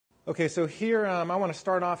Okay, so here I want to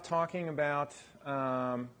start off talking about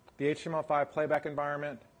the HTML5 playback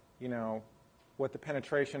environment, what the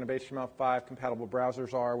penetration of HTML5 compatible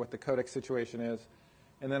browsers are, what the codec situation is,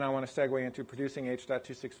 and then I want to segue into producing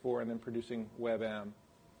H.264 and then producing WebM.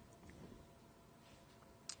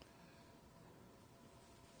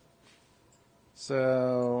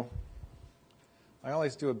 So I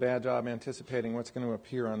always do a bad job anticipating what's going to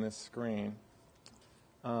appear on this screen.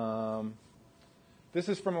 This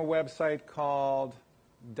is from a website called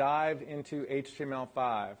Dive into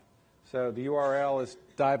HTML5. So the URL is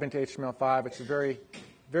Dive into HTML5. It's a very,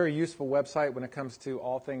 very useful website when it comes to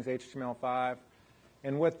all things HTML5.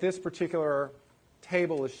 And what this particular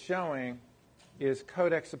table is showing is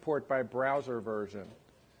codec support by browser version.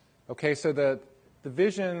 Okay, so the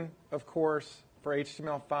vision, of course, for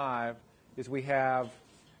HTML5 is we have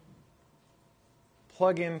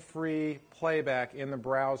plug-in free playback in the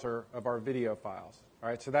browser of our video files. All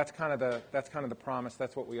right, so that's kind of the promise.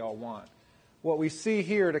 That's what we all want. What we see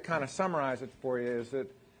here, to kind of summarize it for you, is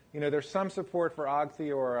that there's some support for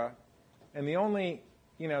Ogtheora, and the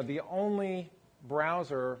only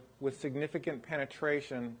browser with significant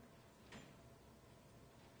penetration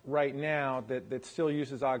right now that still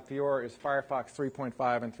uses Ogtheora is Firefox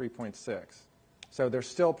 3.5 and 3.6. So there's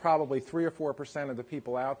still probably 3 or 4% of the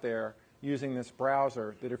people out there using this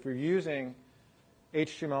browser that if you're using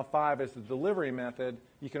HTML5 as the delivery method,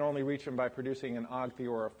 you can only reach them by producing an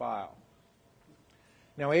Ogtheora file.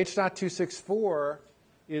 Now, H.264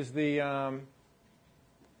 is the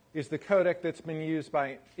codec that's been used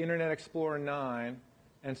by Internet Explorer 9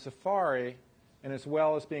 and Safari, and as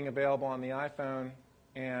well as being available on the iPhone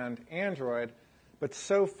and Android. But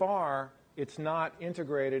so far, it's not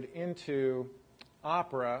integrated into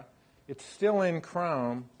Opera. It's still in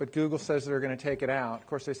Chrome, but Google says they're going to take it out. Of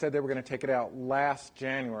course, they said they were going to take it out last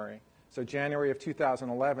January. So January of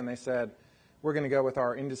 2011, they said, we're going to go with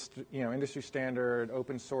our industry standard,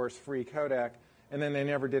 open source, free codec, and then they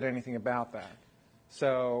never did anything about that.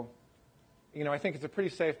 So, I think it's a pretty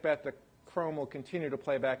safe bet that Chrome will continue to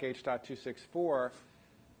play back H.264,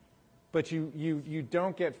 but you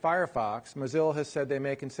don't get Firefox. Mozilla has said they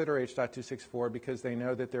may consider H.264 because they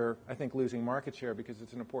know that they're, I think, losing market share because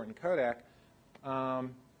it's an important codec.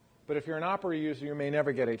 But if you're an Opera user, you may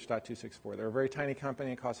never get H.264. They're a very tiny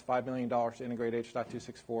company. It costs $5 million to integrate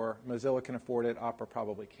H.264. Mozilla can afford it. Opera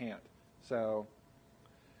probably can't. So,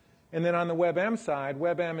 and then on the WebM side,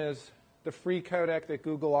 WebM is the free codec that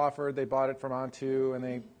Google offered. They bought it from On2, and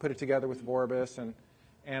they put it together with Vorbis.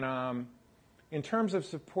 And in terms of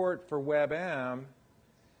support for WebM,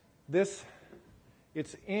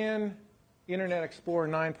 it's in Internet Explorer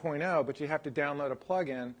 9.0, but you have to download a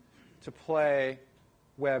plugin to play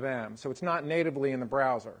WebM. So it's not natively in the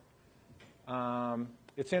browser.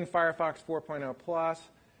 It's in Firefox 4.0 Plus.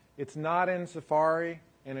 It's not in Safari,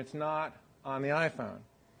 and it's not on the iPhone.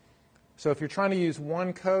 So if you're trying to use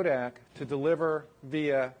one codec to deliver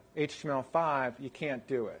via HTML5, you can't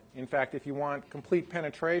do it. In fact, if you want complete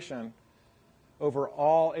penetration over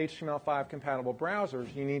all HTML5 compatible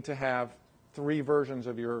browsers, you need to have 3 versions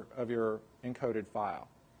of your encoded file.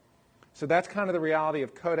 So that's kind of the reality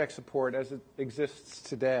of codec support as it exists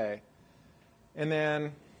today. And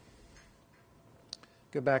then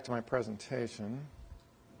go back to my presentation.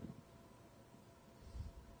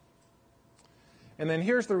 And then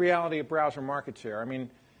here's the reality of browser market share. I mean,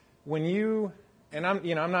 when you, and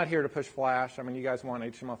I'm not here to push Flash. I mean, you guys want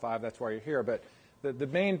HTML5, that's why you're here. But the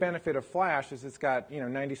main benefit of Flash is it's got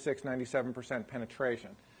 96, 97% penetration.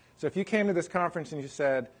 So if you came to this conference and you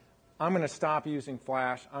said, I'm going to stop using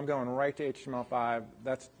Flash, I'm going right to HTML5,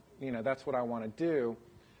 that's what I want to do.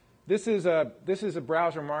 This is a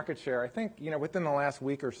browser market share, I think, within the last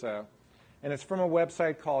week or so. And it's from a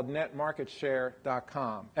website called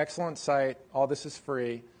netmarketshare.com. Excellent site. All this is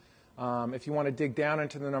free. If you want to dig down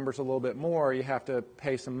into the numbers a little bit more, you have to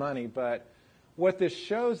pay some money. But what this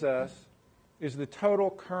shows us is the total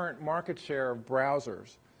current market share of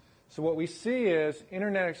browsers. So what we see is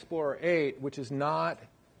Internet Explorer 8, which is not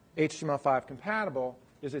HTML5 compatible,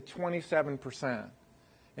 is at 27%.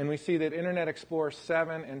 And we see that Internet Explorer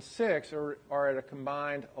 7 and 6 are at a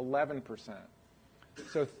combined 11%.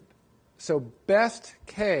 So best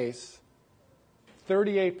case,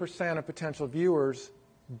 38% of potential viewers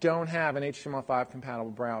don't have an HTML5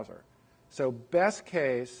 compatible browser. So best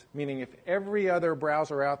case, meaning if every other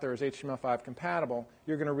browser out there is HTML5 compatible,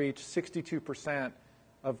 you're going to reach 62%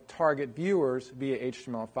 of target viewers via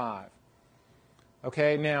HTML5.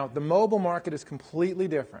 Okay, now the mobile market is completely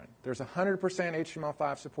different. There's 100%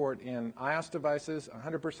 HTML5 support in iOS devices,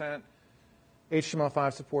 100%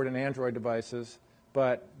 HTML5 support in Android devices.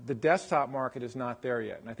 but the desktop market is not there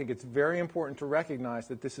yet. And I think it's very important to recognize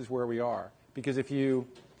that this is where we are. Because if you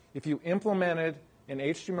implemented an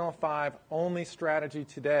HTML5 only strategy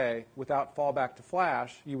today without fallback to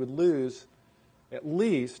Flash, you would lose at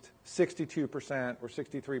least 62% or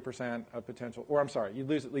 63% of potential, or I'm sorry, you'd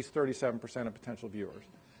lose at least 37% of potential viewers.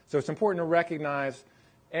 So it's important to recognize,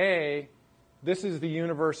 A, this is the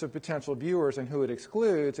universe of potential viewers and who it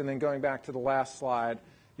excludes, and then going back to the last slide,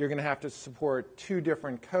 you're going to have to support 2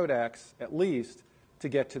 different codecs at least to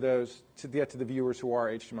get to the viewers who are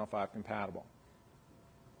HTML5 compatible.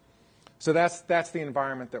 So that's the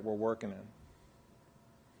environment that we're working in.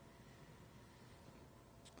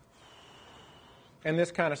 And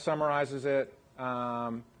this kind of summarizes it.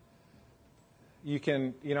 You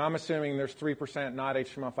can, I'm assuming there's 3% not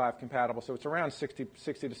HTML5 compatible, so it's around 60 to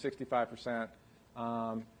 65%.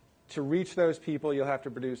 To reach those people, you'll have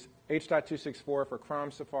to produce H.264 for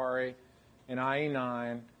Chrome, Safari, and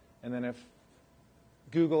IE9, and then if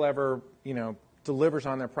Google ever, delivers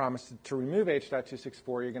on their promise to remove H.264,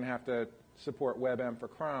 you're going to have to support WebM for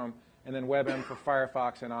Chrome, and then WebM for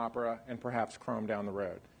Firefox and Opera, and perhaps Chrome down the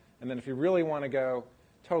road. And then if you really want to go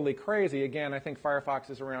totally crazy, again, I think Firefox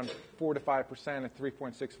is around 4 to 5% at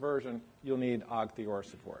 3.6 version. You'll need OGG Theora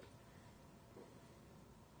support.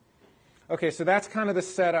 Okay, so that's kind of the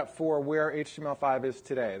setup for where HTML5 is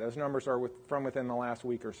today. Those numbers are from within the last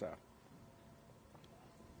week or so.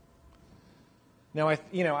 Now,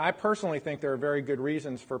 I personally think there are very good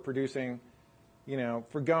reasons for producing,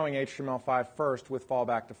 for going HTML5 first with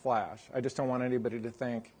fallback to Flash. I just don't want anybody to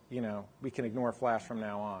think, we can ignore Flash from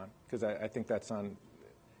now on, because I think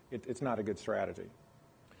it's not a good strategy.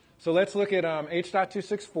 So let's look at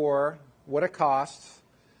H.264, what it costs,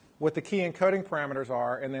 what the key encoding parameters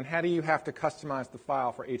are, and then how do you have to customize the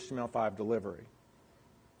file for HTML5 delivery.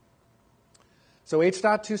 So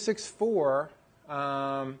H.264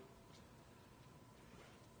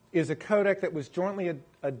 is a codec that was jointly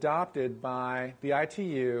adopted by the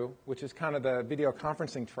ITU, which is kind of the video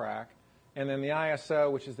conferencing track, and then the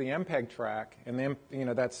ISO, which is the MPEG track, and then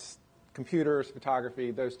that's computers,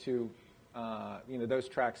 photography, those two, those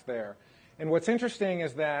tracks there. And what's interesting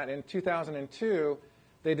is that in 2002,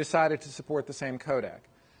 they decided to support the same codec.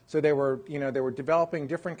 So they were developing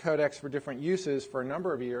different codecs for different uses for a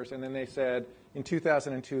number of years, and then they said in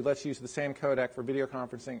 2002, let's use the same codec for video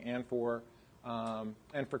conferencing and for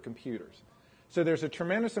computers. So there's a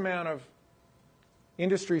tremendous amount of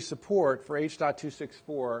industry support for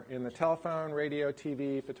H.264 in the telephone, radio,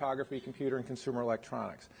 TV, photography, computer, and consumer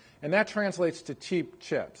electronics. And that translates to cheap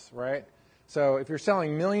chips, right? So if you're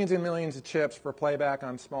selling millions and millions of chips for playback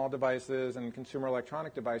on small devices and consumer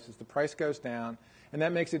electronic devices, the price goes down, and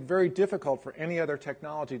that makes it very difficult for any other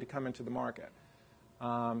technology to come into the market.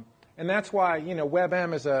 And that's why,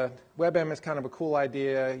 WebM is kind of a cool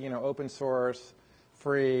idea, open source,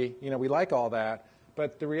 free, we like all that.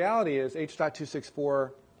 But the reality is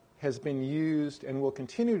H.264 has been used and will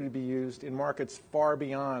continue to be used in markets far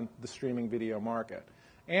beyond the streaming video market.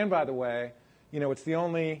 And by the way, it's the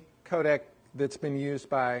only codec that's been used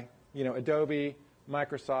by, Adobe,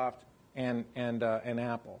 Microsoft, and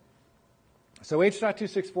Apple. So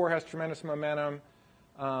H.264 has tremendous momentum.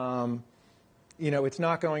 It's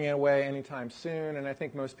not going away anytime soon, and I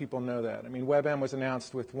think most people know that. I mean, WebM was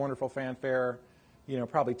announced with wonderful fanfare,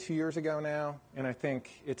 probably 2 years ago now, and I think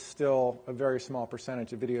it's still a very small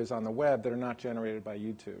percentage of videos on the web that are not generated by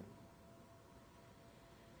YouTube.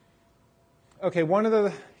 Okay, one of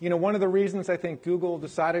the reasons I think Google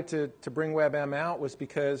decided to bring WebM out was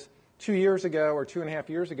because 2 years ago or 2.5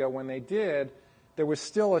 years ago, when they did, there was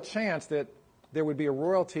still a chance that there would be a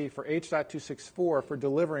royalty for H.264 for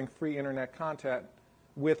delivering free internet content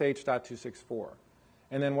with H.264.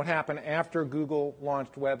 And then what happened after Google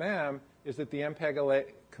launched WebM is that the MPEG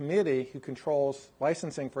committee, who controls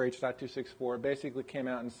licensing for H.264, basically came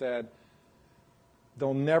out and said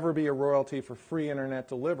there'll never be a royalty for free internet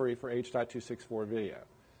delivery for H.264 video.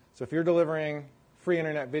 So if you're delivering free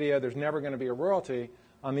internet video, there's never going to be a royalty.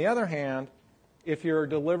 On the other hand, if you're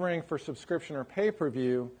delivering for subscription or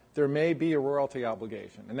pay-per-view, there may be a royalty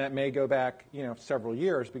obligation. And that may go back several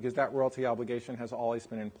years because that royalty obligation has always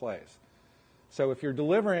been in place. So if you're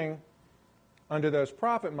delivering under those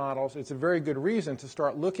profit models, it's a very good reason to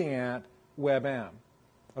start looking at WebM.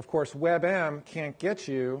 Of course, WebM can't get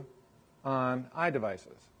you on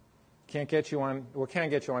iDevices. Can't get you on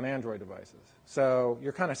Android devices. So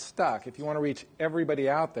you're kind of stuck. If you want to reach everybody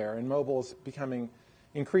out there, and mobile is becoming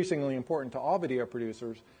increasingly important to all video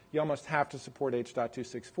producers, you almost have to support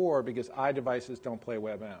H.264 because iDevices don't play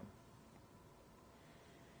WebM.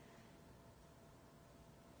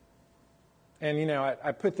 And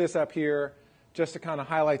I put this up here just to kind of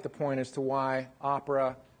highlight the point as to why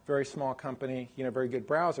Opera, very small company, very good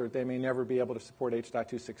browser, they may never be able to support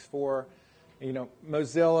H.264.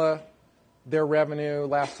 Mozilla, their revenue,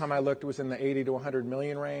 last time I looked, was in the 80 to 100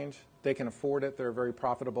 million range. They can afford it. They're a very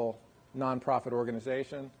profitable nonprofit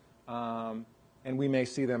organization. And we may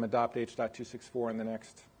see them adopt H.264 in the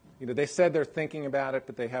next, they said they're thinking about it,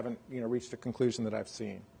 but they haven't, reached a conclusion that I've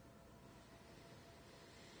seen.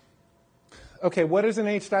 Okay, what is an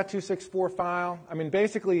H.264 file? I mean,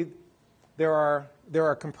 basically, there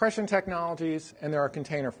are compression technologies and there are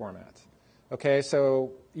container formats. Okay,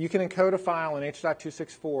 so you can encode a file in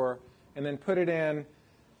H.264 and then put it in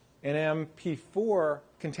an MP4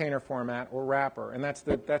 container format or wrapper, and that's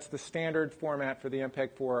the standard format for the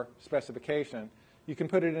MPEG-4 specification. You can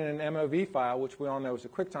put it in an MOV file, which we all know is a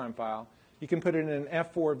QuickTime file. You can put it in an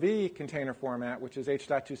F4V container format, which is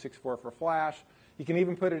H.264 for flash. You can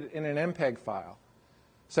even put it in an MPEG file.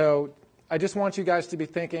 So I just want you guys to be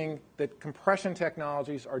thinking that compression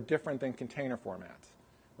technologies are different than container formats,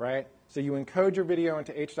 right? So you encode your video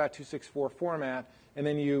into H.264 format, and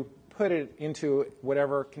then you put it into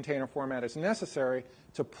whatever container format is necessary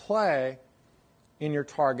to play in your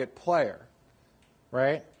target player,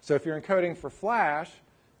 right? So if you're encoding for flash,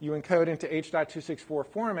 you encode into H.264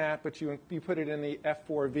 format, but you put it in the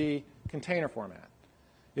F4V container format.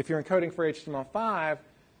 If you're encoding for HTML5,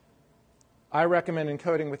 I recommend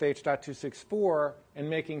encoding with H.264 and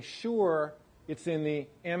making sure it's in the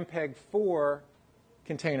MPEG-4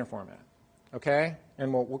 container format. Okay?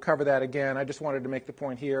 And we'll cover that again. I just wanted to make the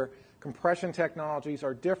point here. Compression technologies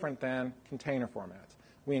are different than container formats.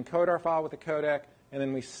 We encode our file with a codec, and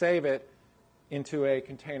then we save it into a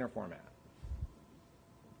container format.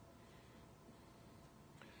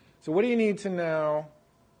 So what do you need to know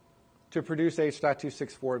to produce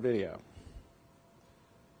H.264 video?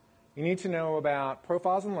 You need to know about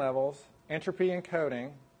profiles and levels, entropy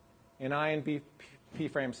encoding, and I and B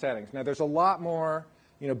p-frame settings. Now, there's a lot more.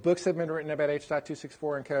 Books have been written about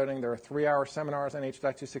H.264 encoding. There are 3-hour seminars on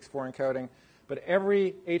H.264 encoding. But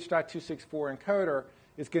every H.264 encoder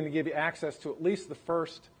is going to give you access to at least the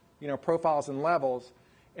first, profiles and levels.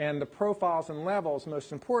 And the profiles and levels,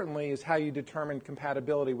 most importantly, is how you determine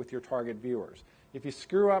compatibility with your target viewers. If you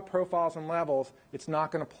screw up profiles and levels, it's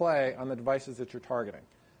not going to play on the devices that you're targeting.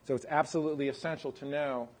 So it's absolutely essential to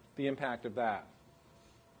know the impact of that.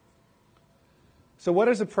 So what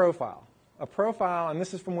is a profile? A profile, and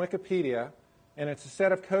this is from Wikipedia, and it's a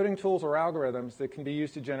set of coding tools or algorithms that can be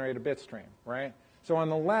used to generate a bit stream, right? So on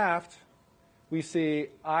the left, we see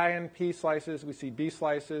I and P slices, we see B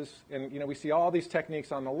slices, and we see all these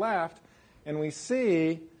techniques on the left, and we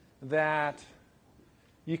see that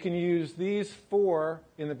you can use these 4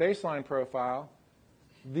 in the baseline profile,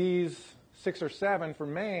 these 6 or 7 for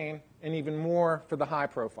main, and even more for the high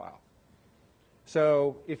profile.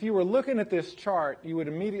 So if you were looking at this chart, you would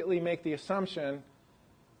immediately make the assumption,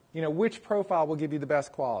 which profile will give you the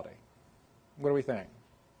best quality? What do we think?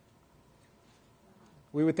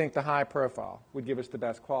 We would think the high profile would give us the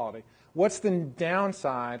best quality. What's the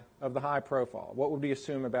downside of the high profile? What would we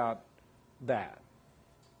assume about that?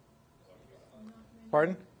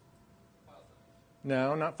 Pardon?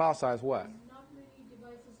 No, not file size. What? Not many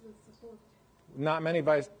devices will support it. Not many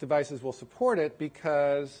devices will support it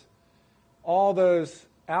because all those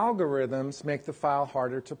algorithms make the file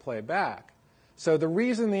harder to play back. So the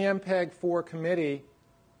reason the MPEG-4 committee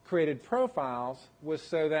created profiles was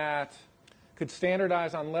so that could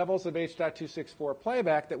standardize on levels of H.264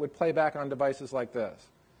 playback that would play back on devices like this.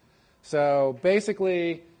 So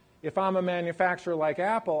basically, if I'm a manufacturer like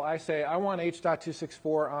Apple, I say, I want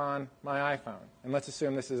H.264 on my iPhone. And let's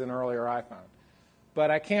assume this is an earlier iPhone. But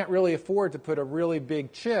I can't really afford to put a really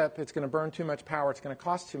big chip. It's going to burn too much power. It's going to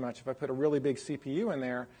cost too much if I put a really big CPU in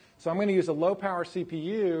there. So I'm going to use a low-power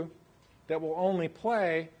CPU that will only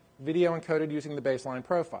play video encoded using the baseline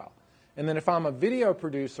profile. And then if I'm a video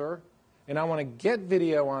producer and I want to get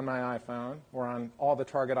video on my iPhone or on all the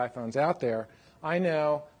target iPhones out there, I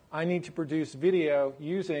know I need to produce video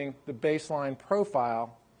using the baseline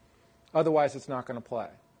profile. Otherwise, it's not going to play.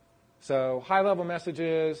 So high-level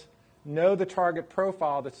messages. Know the target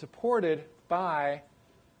profile that's supported by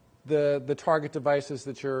the target devices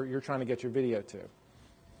that you're trying to get your video to.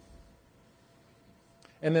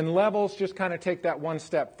 And then levels just kind of take that one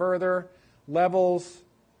step further. Levels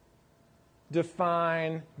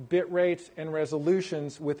define bit rates and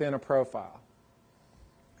resolutions within a profile.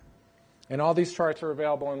 And all these charts are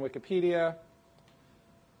available in Wikipedia.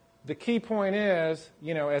 The key point is,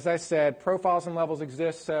 as I said, profiles and levels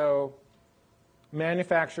exist so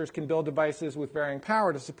manufacturers can build devices with varying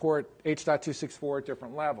power to support H.264 at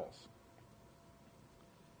different levels.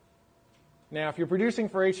 Now, if you're producing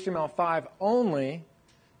for HTML5 only,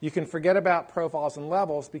 you can forget about profiles and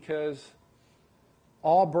levels because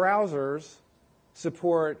all browsers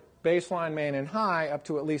support baseline, main, and high up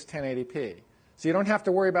to at least 1080p. So you don't have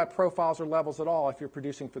to worry about profiles or levels at all if you're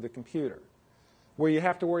producing for the computer. Where you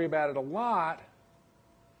have to worry about it a lot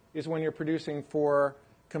is when you're producing for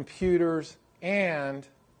computers and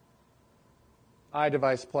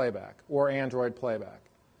iDevice playback or Android playback.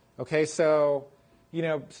 Okay, so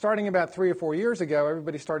starting about 3 or 4 years ago,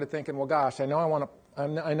 everybody started thinking, well, gosh, I know I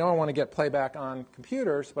want to get playback on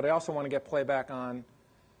computers, but I also want to get playback on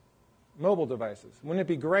mobile devices. Wouldn't it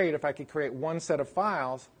be great if I could create one set of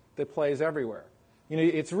files that plays everywhere?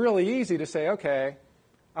 It's really easy to say, okay,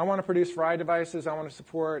 I want to produce for iDevices. I want to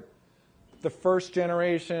support the first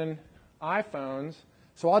generation iPhones,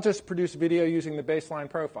 so I'll just produce video using the baseline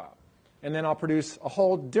profile. And then I'll produce a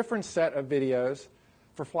whole different set of videos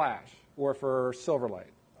for Flash or for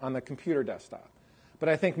Silverlight on the computer desktop. But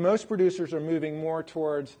I think most producers are moving more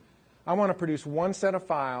towards, I want to produce one set of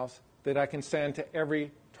files that I can send to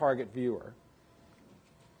every target viewer.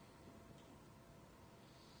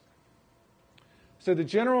 So the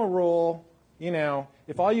general rule,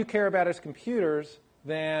 if all you care about is computers,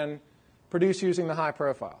 then produce using the high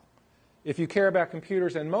profile. If you care about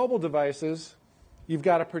computers and mobile devices, you've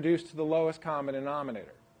got to produce to the lowest common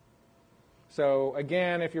denominator. So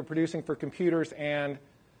again, if you're producing for computers and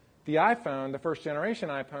the iPhone, the first generation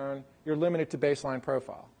iPhone, you're limited to baseline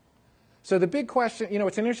profile. So the big question,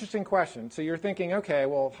 it's an interesting question. So you're thinking, okay,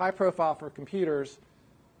 well, high profile for computers,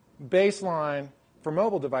 baseline for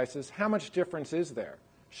mobile devices, how much difference is there?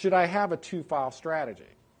 Should I have a two-file strategy?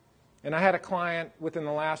 And I had a client within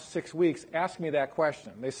the last 6 weeks ask me that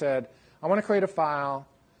question. They said, I want to create a file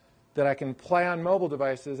that I can play on mobile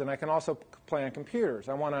devices and I can also play on computers.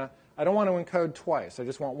 I don't want to encode twice. I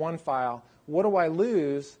just want one file. What do I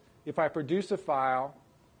lose if I produce a file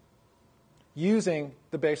using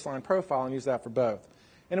the baseline profile and use that for both?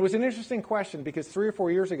 And it was an interesting question because 3 or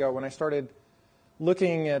 4 years ago when I started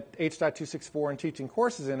looking at H.264 and teaching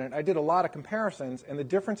courses in it, I did a lot of comparisons, and the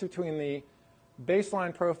difference between the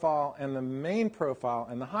baseline profile and the main profile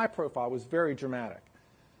and the high profile was very dramatic.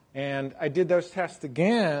 And I did those tests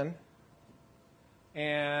again,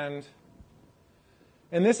 and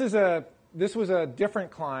this was a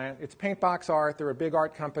different client. It's Paintbox Art. They're a big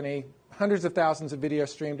art company, hundreds of thousands of videos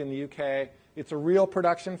streamed in the UK. It's a real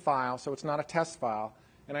production file, so it's not a test file.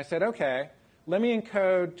 And I said, okay, let me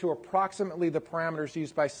encode to approximately the parameters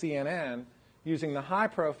used by CNN using the high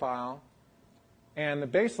profile and the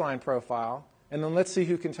baseline profile, and then let's see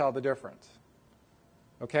who can tell the difference.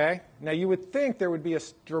 Okay? Now, you would think there would be a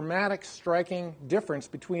dramatic, striking difference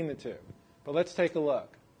between the two. But let's take a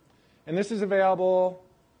look. And this is available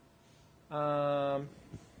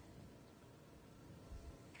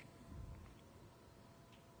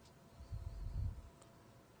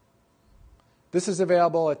this is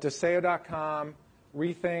available at Deseo.com,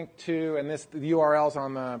 Rethink2, and the URL's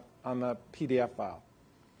on the PDF file.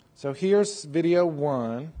 So here's video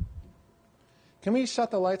 1. Can we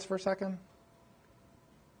shut the lights for a second?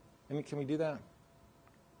 Can we do that?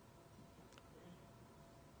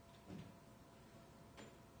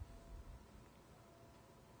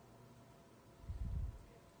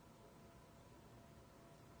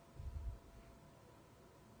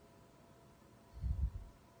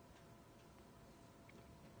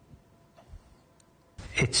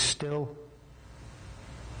 It's still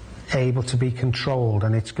able to be controlled,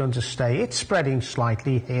 and it's going to stay. It's spreading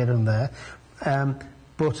slightly here and there,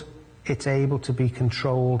 but it's able to be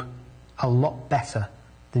controlled a lot better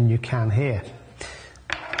than you can here.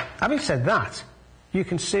 Having said that, you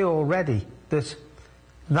can see already that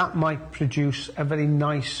that might produce a very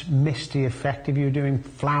nice misty effect if you're doing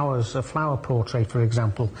flowers, a flower portrait, for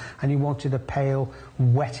example, and you wanted a pale,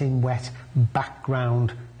 wet in wet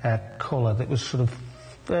background colour that was sort of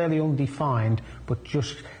fairly undefined, but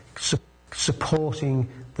just supporting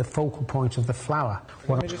the focal point of the flower.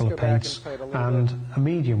 Watercolour paints and a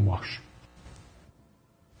medium wash.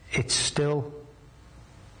 It's still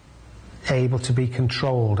able to be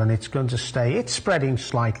controlled, and it's going to stay. It's spreading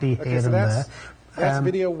slightly here and there. That's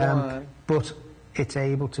video 1. But it's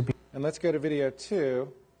able to be. And let's go to video 2.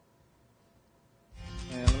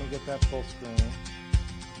 And let me get that full screen.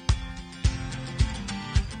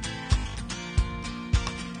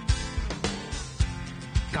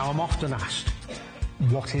 Now, I'm often asked,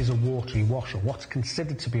 what is a watery wash, or what's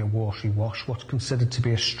considered to be a watery wash, what's considered to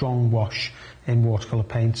be a strong wash in watercolour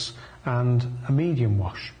paints, and a medium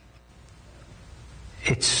wash.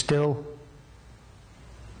 It's still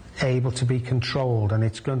able to be controlled, and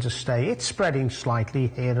it's going to stay. It's spreading slightly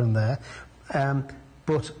here and there,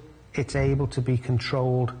 but it's able to be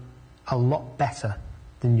controlled a lot better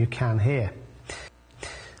than you can here.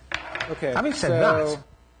 Okay. Having said that,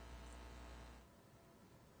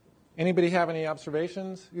 anybody have any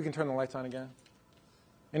observations? You can turn the lights on again.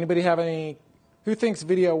 Anybody have any? Who thinks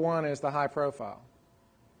video 1 is the high profile?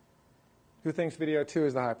 Who thinks video 2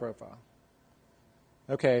 is the high profile?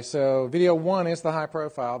 Okay, so video 1 is the high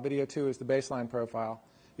profile. Video 2 is the baseline profile.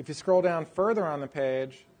 If you scroll down further on the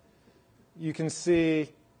page, you can see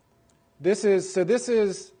this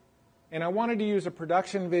is, and I wanted to use a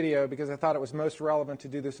production video because I thought it was most relevant to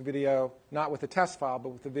do this video, not with the test file, but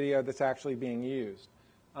with the video that's actually being used.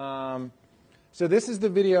 So this is the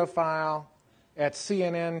video file at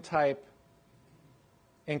CNN type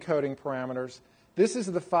encoding parameters. This is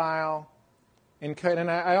the file encode, and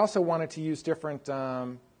I also wanted to use different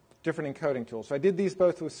encoding tools. So I did these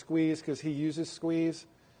both with Squeeze because he uses Squeeze.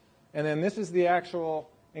 And then this is the actual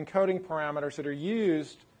encoding parameters that are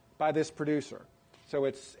used by this producer. So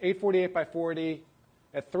it's 848 by 40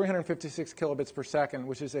 at 356 kilobits per second,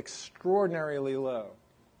 which is extraordinarily low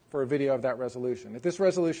for a video of that resolution. At this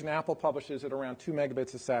resolution, Apple publishes at around 2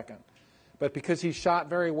 megabits a second. But because he shot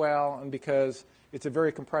very well and because it's a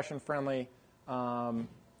very compression-friendly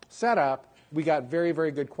setup, we got very,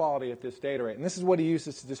 very good quality at this data rate. And this is what he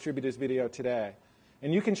uses to distribute his video today.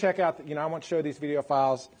 And you can check out, I won't show these video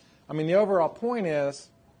files. I mean, the overall point is,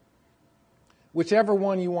 whichever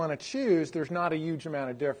one you want to choose, there's not a huge amount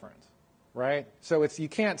of difference, right? So you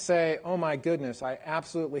can't say, oh my goodness, I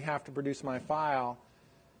absolutely have to produce my file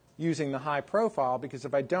using the high profile, because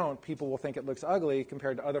if I don't, people will think it looks ugly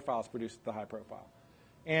compared to other files produced at the high profile.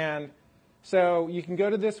 And so you can go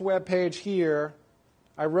to this web page here.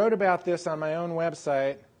 I wrote about this on my own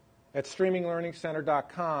website at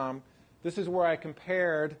streaminglearningcenter.com. This is where I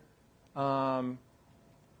compared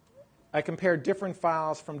different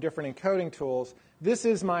files from different encoding tools. This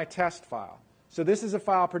is my test file. So this is a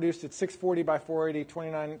file produced at 640 by 480,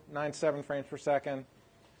 2997 frames per second.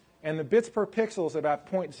 And the bits per pixel is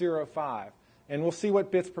about 0.05. And we'll see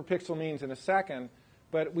what bits per pixel means in a second.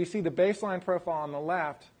 But we see the baseline profile on the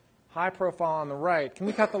left, high profile on the right. Can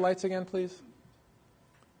we cut the lights again, please?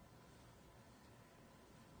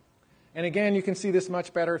 And again, you can see this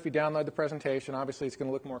much better if you download the presentation. Obviously, it's going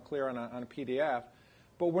to look more clear on a PDF.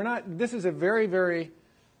 But we're not, this is a very, very,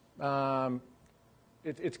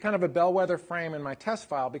 it's kind of a bellwether frame in my test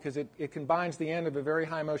file because it combines the end of a very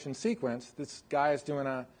high motion sequence. This guy is doing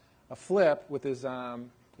a flip with his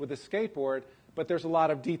skateboard, but there's a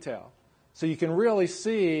lot of detail. So you can really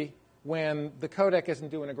see when the codec isn't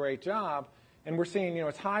doing a great job, and we're seeing,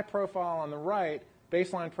 it's high profile on the right,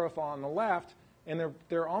 baseline profile on the left, and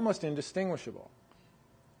they're almost indistinguishable,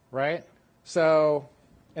 right? So,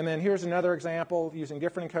 and then here's another example using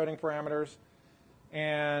different encoding parameters.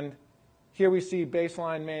 And here we see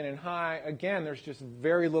baseline, main, and high. Again, there's just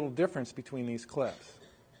very little difference between these clips.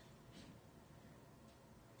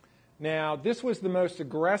 Now, this was the most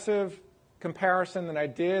aggressive comparison that I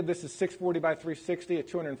did. This is 640 by 360 at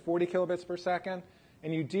 240 kilobits per second.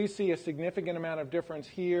 And you do see a significant amount of difference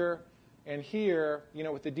here and here,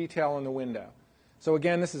 with the detail in the window. So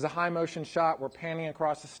again, this is a high motion shot. We're panning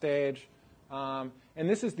across the stage. And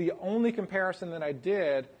this is the only comparison that I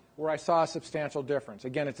did where I saw a substantial difference.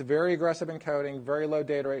 Again, it's a very aggressive encoding, very low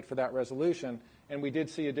data rate for that resolution. And we did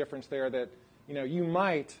see a difference there that, you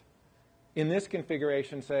might, in this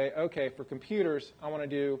configuration, say, OK, for computers, I want to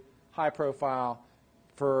do high profile.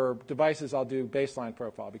 For devices, I'll do baseline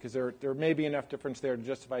profile, because there may be enough difference there to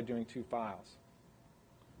justify doing two files.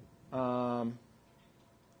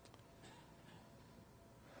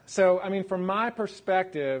 So, I mean, from my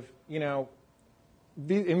perspective, and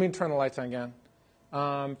we turn the lights on again.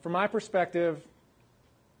 From my perspective,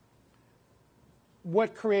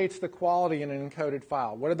 what creates the quality in an encoded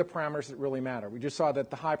file? What are the parameters that really matter? We just saw that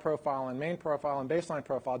the high profile and main profile and baseline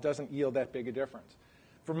profile doesn't yield that big a difference.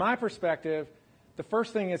 From my perspective, the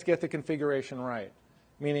first thing is get the configuration right,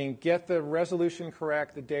 meaning get the resolution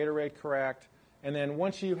correct, the data rate correct, and then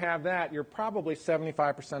once you have that, you're probably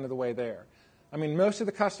 75% of the way there. I mean, most of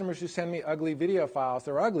the customers who send me ugly video files,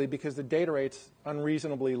 they're ugly because the data rate's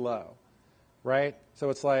unreasonably low, right? So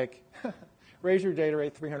it's like, raise your data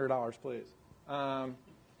rate $300, please.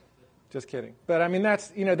 Just kidding. But I mean, that's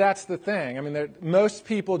the thing. I mean, most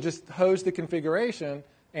people just hose the configuration,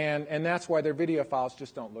 and that's why their video files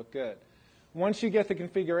just don't look good. Once you get the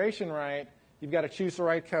configuration right, you've got to choose the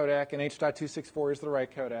right codec, and H.264 is the right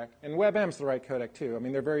codec, and WebM is the right codec too. I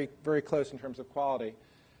mean, they're very, very close in terms of quality.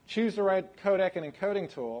 Choose the right codec and encoding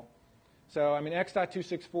tool. So, I mean,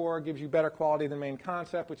 H.264 gives you better quality than main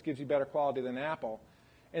concept, which gives you better quality than Apple.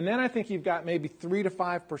 And then I think you've got maybe 3 to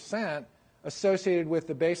 5% associated with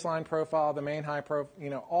the baseline profile, the main high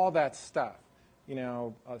profile, all that stuff.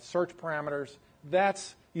 Search parameters.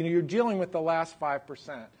 That's, you're dealing with the last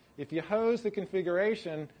 5%. If you hose the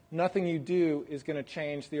configuration, nothing you do is going to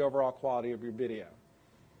change the overall quality of your video.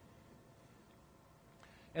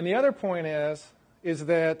 And the other point is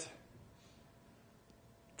that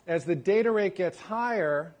as the data rate gets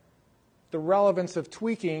higher, the relevance of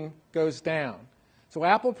tweaking goes down. So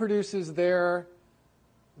Apple produces their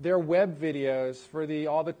web videos for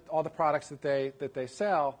all the products that they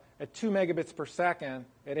sell at 2 megabits per second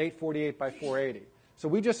at 848 by 480. So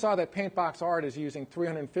we just saw that Paintbox Art is using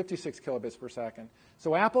 356 kilobits per second.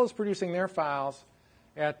 So Apple is producing their files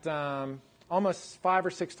at almost 5 or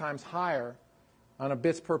 6 times higher on a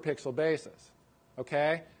bits per pixel basis.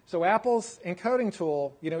 Okay? So Apple's encoding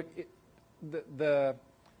tool, the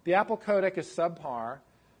Apple codec is subpar,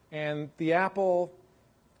 and the Apple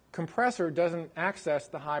compressor doesn't access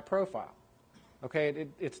the high profile. Okay?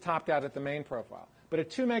 It's topped out at the main profile. But at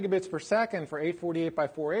 2 megabits per second for 848 by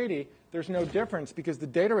 480, there's no difference because the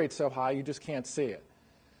data rate's so high you just can't see it.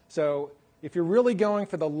 So if you're really going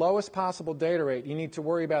for the lowest possible data rate, you need to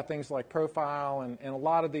worry about things like profile and a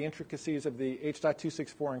lot of the intricacies of the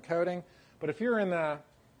H.264 encoding. But if you're in the,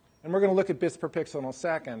 and we're going to look at bits per pixel in a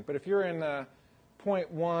second, but if you're in the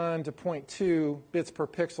 0.1 to 0.2 bits per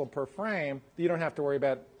pixel per frame, you don't have to worry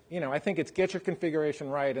about, I think it's get your configuration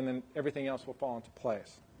right and then everything else will fall into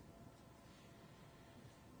place.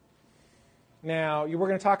 Now, we're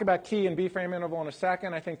going to talk about key and B-frame interval in a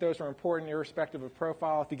second. I think those are important irrespective of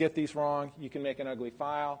profile. If you get these wrong, you can make an ugly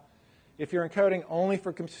file. If you're encoding only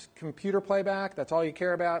for computer playback, that's all you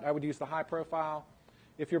care about, I would use the high profile.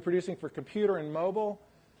 If you're producing for computer and mobile,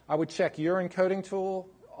 I would check your encoding tool.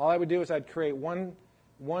 All I would do is I'd create one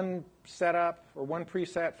setup or one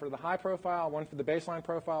preset for the high profile, one for the baseline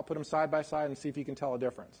profile, put them side by side and see if you can tell a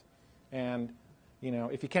difference. And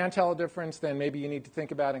if you can tell a difference, then maybe you need to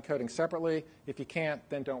think about encoding separately. If you can't,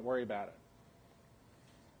 then don't worry about it.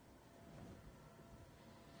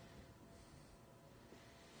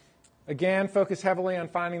 Again, focus heavily on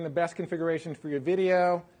finding the best configuration for your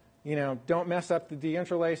video. Don't mess up the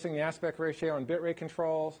deinterlacing, the aspect ratio, and bitrate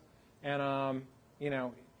controls. And,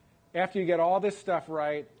 after you get all this stuff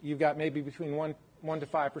right, you've got maybe between 1 to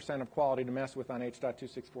 5% of quality to mess with on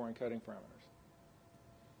H.264 encoding parameters.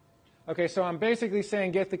 Okay, so I'm basically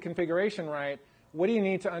saying get the configuration right. What do you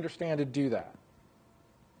need to understand to do that?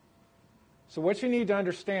 So what you need to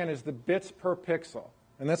understand is the bits per pixel.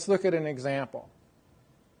 And let's look at an example.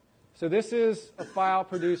 So this is a file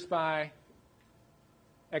produced by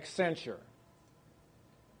Accenture.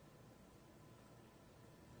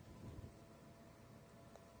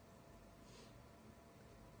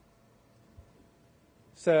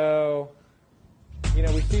 So,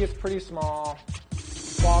 we see it's pretty small.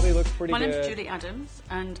 Quality looks pretty good. My name's Julie Adams,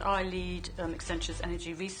 and I lead Accenture's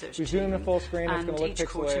energy research team. We zoom to full screen, it's going to look pixelated. And each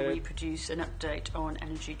quarter we produce an update on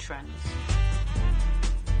energy trends.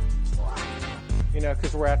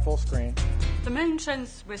 Because we're at full screen. The main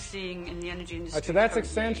trends we're seeing in the energy industry so that's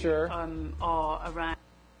Accenture. Are around...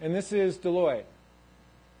 And this is Deloitte.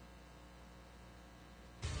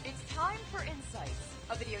 It's time for Insights,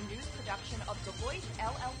 a video news production of Deloitte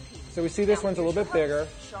LLP. So we see this one's a little bit bigger.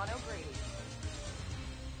 Sean O'Grady.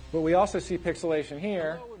 But we also see pixelation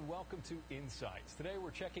here. Hello and welcome to Insights. Today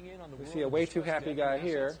we're checking in on the we see a way too happy guy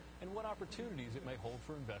here. And what opportunities it may hold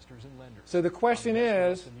for investors and lenders. So the question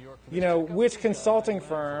is, which consulting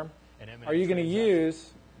firm are you going to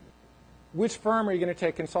use? Which firm are you going to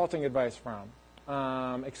take consulting advice from?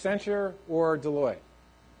 Accenture or Deloitte?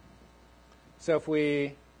 So if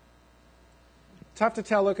we, tough to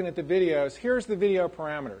tell looking at the videos. Here's the video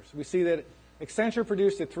parameters. We see that Accenture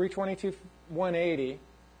produced at 322/180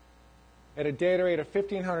 at a data rate of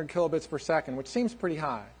 1,500 kilobits per second, which seems pretty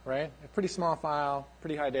high, right? A pretty small file,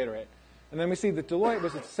 pretty high data rate. And then we see that Deloitte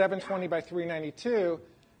was at 720 by 392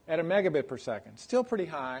 at a megabit per second. Still pretty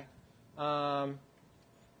high. And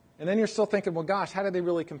then you're still thinking, well, gosh, how do they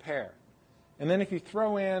really compare? And then if you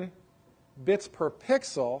throw in bits per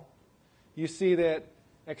pixel, you see that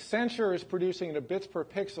Accenture is producing at a bits per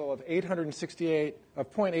pixel of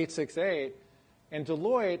 0.868, and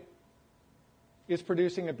Deloitte is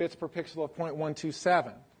producing a bits per pixel of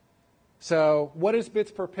 0.127. So what is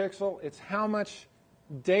bits per pixel? It's how much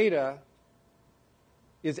data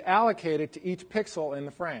is allocated to each pixel in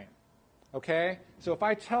the frame. Okay? So if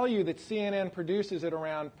I tell you that CNN produces at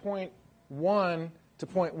around 0.1 to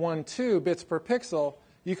 0.12 bits per pixel,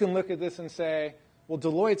 you can look at this and say, well,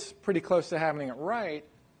 Deloitte's pretty close to having it right,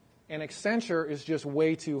 and Accenture is just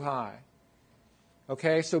way too high.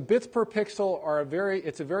 Okay, so bits per pixel are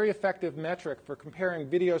it's a very effective metric for comparing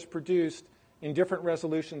videos produced in different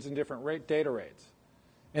resolutions and different data rates.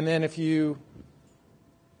 And then how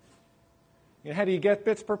do you get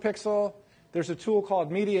bits per pixel? There's a tool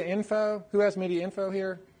called Media Info. Who has Media Info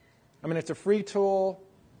here? I mean, it's a free tool.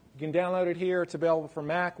 You can download it here. It's available for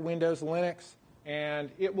Mac, Windows, Linux, and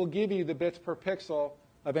it will give you the bits per pixel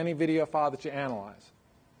of any video file that you analyze.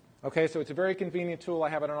 Okay, so it's a very convenient tool. I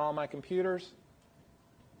have it on all my computers.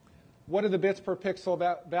 What are the bits per pixel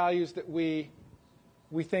values that we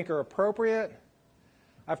think are appropriate?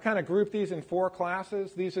 I've kind of grouped these in 4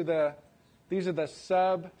 classes. These are the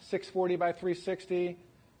sub 640 by 360.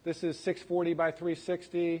 This is 640 by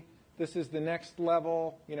 360. This is the next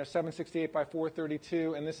level, 768 by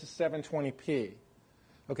 432, and this is 720p.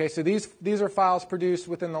 Okay, so these are files produced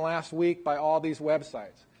within the last week by all these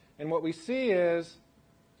websites. And what we see is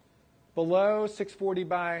below 640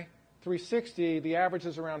 by 360, the average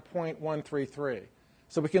is around 0.133.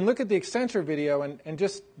 So we can look at the Accenture video, and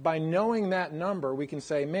just by knowing that number, we can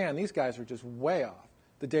say, man, these guys are just way off.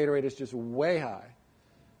 The data rate is just way high.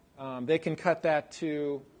 They can cut that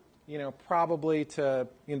to, probably to,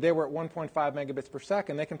 they were at 1.5 megabits per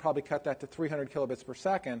second. They can probably cut that to 300 kilobits per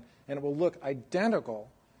second, and it will look identical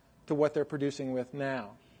to what they're producing with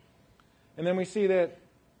now. And then we see that,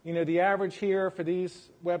 the average here for these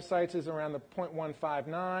websites is around the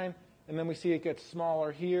 0.159, and then we see it gets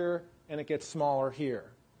smaller here, and it gets smaller here.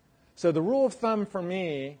 So the rule of thumb for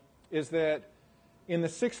me is that in the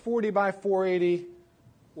 640 by 480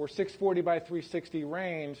 or 640 by 360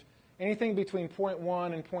 range, anything between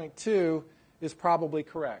 0.1 and 0.2 is probably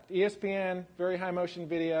correct. ESPN, very high motion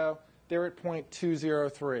video, they're at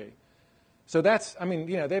 0.203. So that's,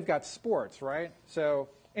 they've got sports, right? So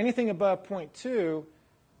anything above 0.2,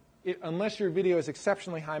 unless your video is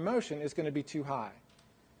exceptionally high motion, is going to be too high.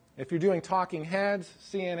 If you're doing talking heads,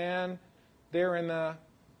 CNN, they're in the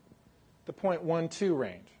 0.12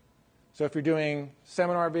 range. So if you're doing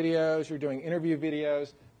seminar videos, you're doing interview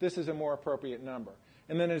videos, this is a more appropriate number.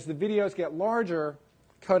 And then as the videos get larger,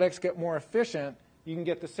 codecs get more efficient, you can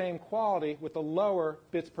get the same quality with a lower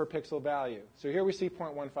bits per pixel value. So here we see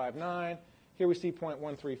 0.159, here we see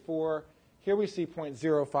 0.134, here we see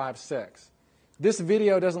 0.056. This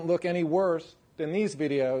video doesn't look any worse than these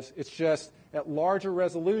videos. It's just at larger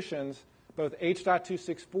resolutions, both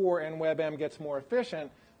H.264 and WebM gets more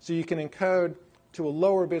efficient, so you can encode to a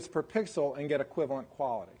lower bits per pixel and get equivalent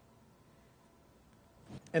quality.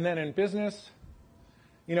 And then in business,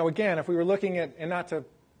 again, if we were looking at, and not to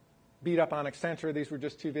beat up on Accenture, these were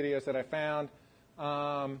just 2 videos that I found.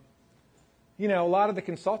 A lot of the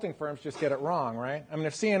consulting firms just get it wrong, right? I mean,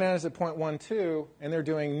 if CNN is at 0.12 and they're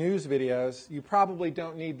doing news videos, you probably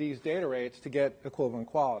don't need these data rates to get equivalent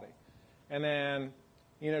quality. And then,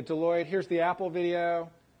 Deloitte, here's the Apple video.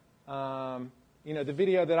 The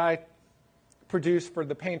video that I produced for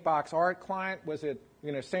the Paintbox Art client was at,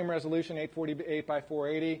 same resolution, 848 by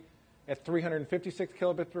 480 at 356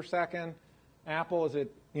 kilobits per second. Apple is at,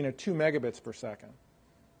 2 megabits per second.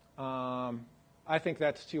 I think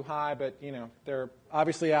that's too high, but,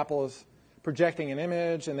 obviously Apple is projecting an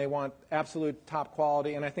image and they want absolute top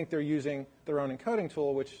quality, and I think they're using their own encoding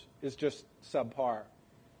tool, which is just subpar.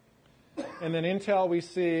 And then Intel, we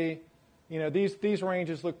see, these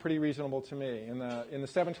ranges look pretty reasonable to me. In the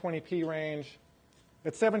 720p range,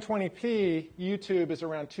 at 720p, YouTube is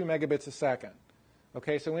around 2 megabits a second.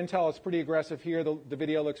 Okay, so Intel is pretty aggressive here. The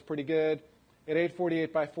video looks pretty good. At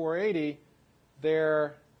 848 by 480,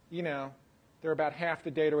 they're about half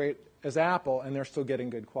the data rate as Apple, and they're still getting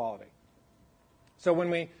good quality. So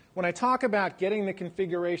when I talk about getting the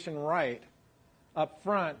configuration right up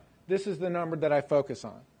front, this is the number that I focus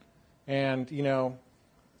on. And,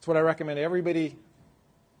 it's what I recommend everybody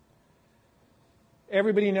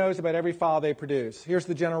knows about every file they produce. Here's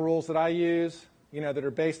the general rules that I use, that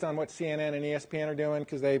are based on what CNN and ESPN are doing,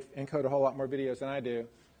 because they encode a whole lot more videos than I do.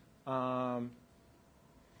 And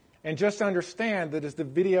just understand that as the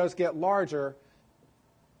videos get larger,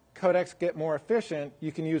 codecs get more efficient,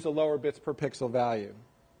 you can use a lower bits per pixel value.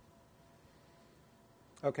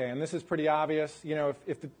 Okay, and this is pretty obvious.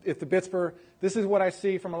 If the bits per, this is what I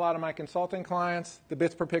see from a lot of my consulting clients, the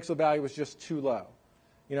bits per pixel value is just too low.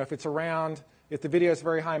 If it's around, if the video is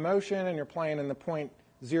very high motion and you're playing in the 0.02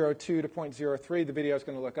 to 0.03, the video is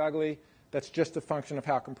going to look ugly. That's just a function of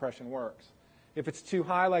how compression works. If it's too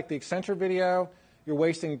high, like the Accenture video, you're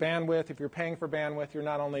wasting bandwidth. If you're paying for bandwidth, you're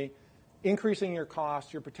not only increasing your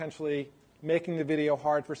cost, you're potentially making the video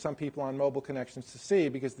hard for some people on mobile connections to see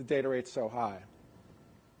because the data rate's so high.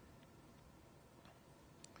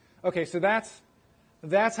 Okay, so that's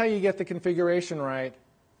how you get the configuration right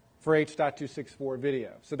for H.264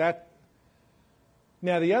 video. So that,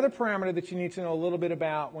 now the other parameter that you need to know a little bit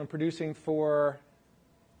about when producing for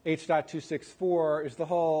H.264 is the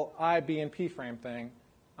whole I, B, and P frame thing.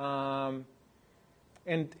 And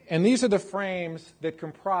these are the frames that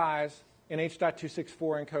comprise an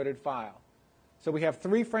H.264 encoded file. So we have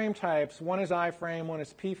 3 frame types. One is I frame, one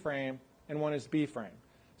is P frame, and one is B frame.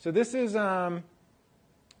 So this is an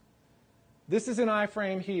I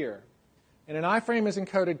frame here. And an I frame is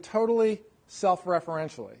encoded totally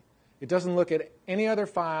self-referentially. It doesn't look at any other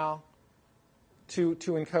file to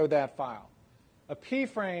encode that file. A P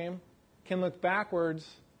frame can look backwards.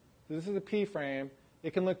 So this is a P frame.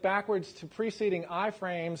 It can look backwards to preceding I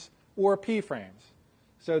frames or P frames.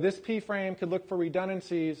 So this P frame could look for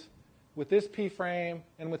redundancies with this P frame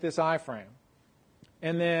and with this I frame.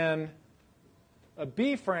 And then a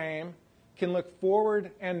B frame can look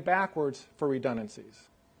forward and backwards for redundancies.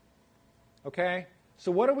 Okay?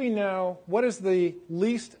 So what do we know? What is the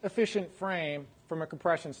least efficient frame from a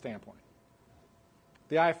compression standpoint?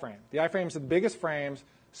 The I frame. The I frames are the biggest frames.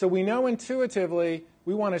 So we know intuitively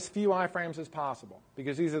we want as few I frames as possible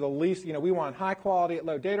because these are the least, we want high quality at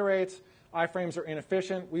low data rates. I frames are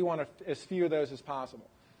inefficient. We want as few of those as possible.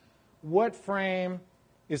 What frame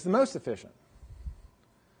is the most efficient?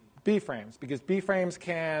 B frames, because B frames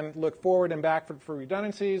can look forward and back for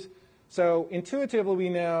redundancies. So intuitively we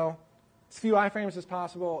know as few I frames as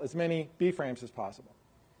possible, as many B frames as possible.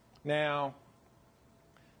 Now,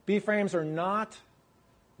 B frames are not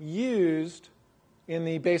used in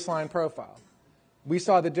the baseline profile. We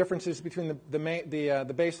saw the differences between the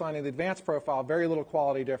baseline and the advanced profile, very little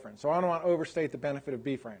quality difference. So I don't want to overstate the benefit of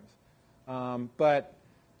B frames. But,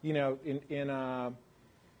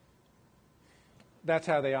 that's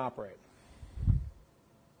how they operate.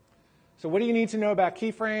 So what do you need to know about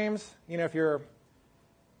keyframes? If you're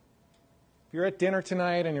at dinner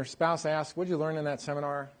tonight and your spouse asks, what did you learn in that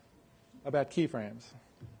seminar about keyframes?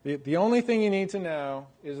 The only thing you need to know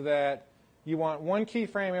is that you want one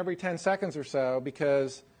keyframe every 10 seconds or so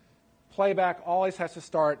because playback always has to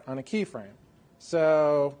start on a keyframe.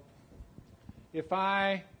 So if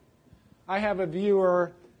I have a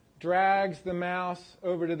viewer drags the mouse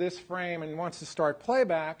over to this frame and wants to start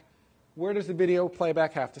playback, where does the video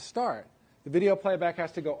playback have to start? The video playback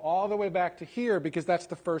has to go all the way back to here because that's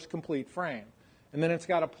the first complete frame. And then it's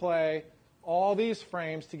got to play all these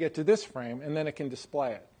frames to get to this frame, and then it can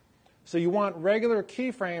display it. So you want regular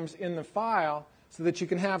keyframes in the file so that you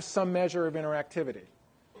can have some measure of interactivity.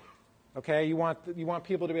 Okay, you want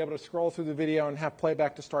people to be able to scroll through the video and have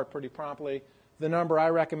playback to start pretty promptly. The number I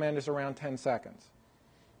recommend is around 10 seconds.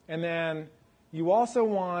 And then you also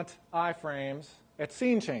want iframes at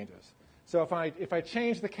scene changes. So if I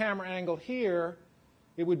change the camera angle here,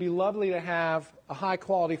 it would be lovely to have a high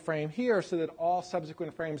quality frame here so that all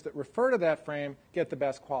subsequent frames that refer to that frame get the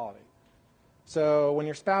best quality. So when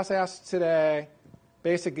your spouse asks today,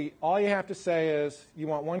 basically all you have to say is you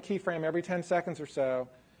want one keyframe every 10 seconds or so,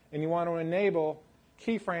 and you want to enable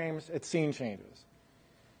keyframes at scene changes.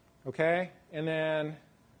 Okay? And then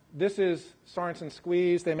this is Sorensen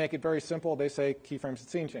Squeeze. They make it very simple. They say keyframes at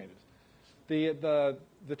scene changes.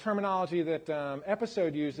 The terminology that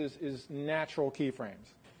Episode uses is natural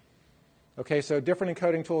keyframes. Okay, so different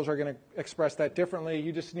encoding tools are going to express that differently.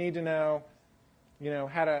 You just need to know,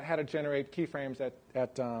 how to generate keyframes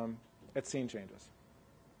at scene changes.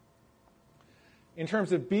 In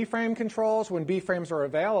terms of B-frame controls, when B-frames are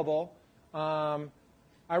available, I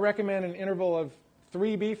recommend an interval of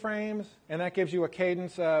 3 B-frames, and that gives you a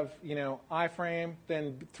cadence of, I frame,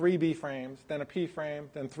 then 3 B-frames, then a P-frame,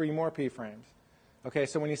 then 3 more P-frames. Okay,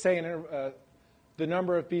 so when you say the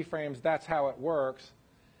number of B-frames, that's how it works.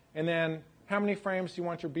 And then how many frames do you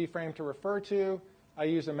want your B-frame to refer to? I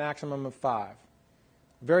use a maximum of 5.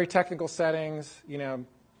 Very technical settings,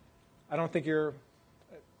 I don't think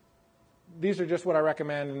these are just what I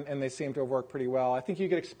recommend, and they seem to have worked pretty well. I think you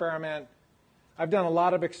could experiment. I've done a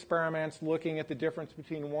lot of experiments looking at the difference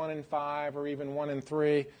between 1 and 5 or even 1 and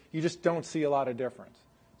 3. You just don't see a lot of difference.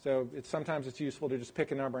 So sometimes it's useful to just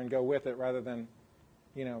pick a number and go with it rather than,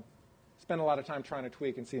 spend a lot of time trying to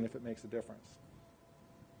tweak and seeing if it makes a difference.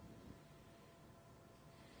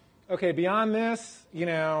 Okay, beyond this,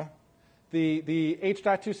 the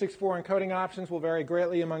H.264 encoding options will vary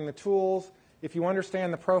greatly among the tools. If you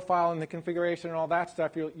understand the profile and the configuration and all that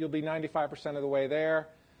stuff, you'll be 95% of the way there.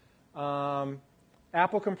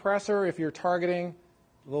 Apple Compressor, if you're targeting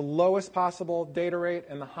the lowest possible data rate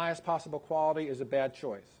and the highest possible quality, is a bad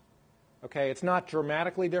choice. Okay, it's not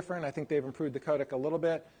dramatically different. I think they've improved the codec a little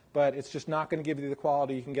bit, but it's just not going to give you the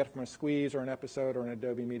quality you can get from a Squeeze or an Episode or an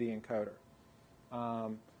Adobe Media Encoder.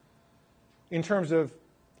 In terms of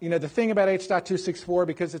the thing about H.264,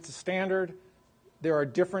 because it's a standard, there are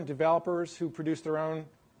different developers who produce their own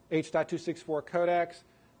H.264 codecs.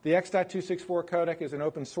 The X.264 codec is an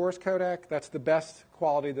open source codec. That's the best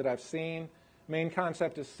quality that I've seen. Main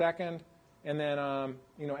concept is second, and then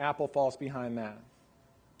Apple falls behind that.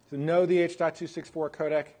 So know the H.264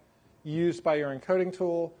 codec used by your encoding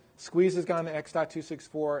tool. Squeeze has gone to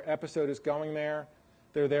X.264. Episode is going there.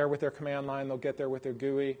 They're there with their command line. They'll get there with their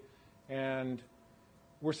GUI. And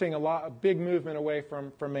we're seeing a big movement away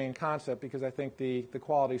from main concept because I think the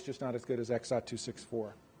quality is just not as good as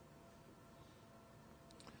X.264.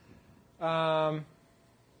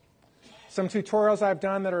 Some tutorials I've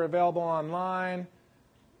done that are available online.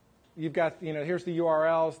 You've got, here's the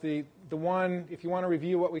URLs. The one, if you want to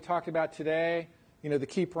review what we talked about today, the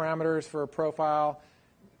key parameters for a profile.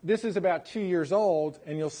 This is about 2 years old,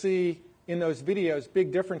 and you'll see in those videos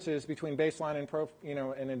big differences between baseline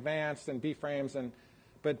and advanced and B-frames,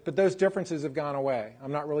 but those differences have gone away.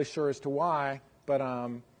 I'm not really sure as to why, but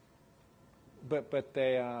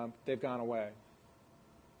they've gone away.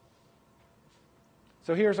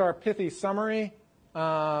 So here's our pithy summary.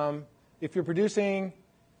 If you're producing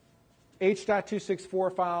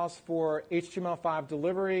H.264 files for HTML5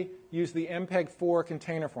 delivery, use the MPEG-4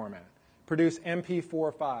 container format. Produce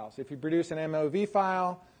MP4 files. If you produce an MOV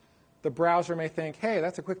file, the browser may think, hey,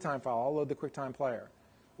 that's a QuickTime file. I'll load the QuickTime player.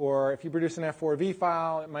 Or if you produce an F4V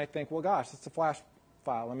file, it might think, well, gosh, it's a Flash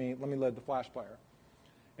file. Let me load the Flash player.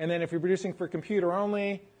 And then if you're producing for computer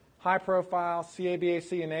only, high profile,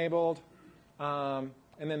 CABAC enabled, and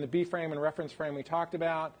then the B-frame and reference frame we talked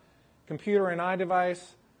about. Computer and iDevice,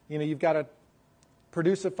 you've got to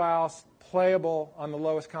produce a file playable on the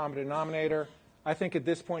lowest common denominator. I think at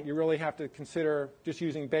this point you really have to consider just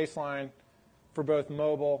using baseline for both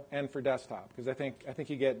mobile and for desktop, because I think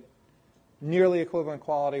you get nearly equivalent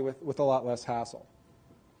quality with a lot less hassle.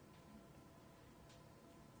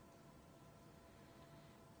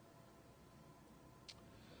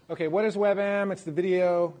 Okay, what is WebM? It's the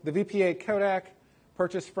VP8 codec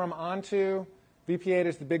purchased from Onto. VP8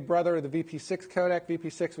 is the big brother of the VP6 codec.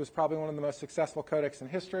 VP6 was probably one of the most successful codecs in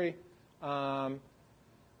history.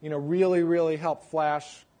 Really, really helped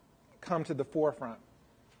Flash come to the forefront.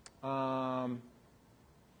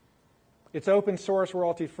 It's open source,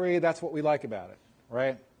 royalty free. That's what we like about it,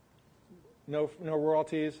 right? No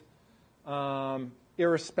royalties,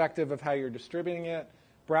 irrespective of how you're distributing it.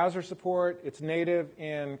 Browser support. It's native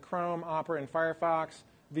in Chrome, Opera, and Firefox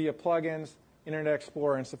via plugins, Internet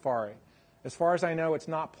Explorer, and Safari. As far as I know, it's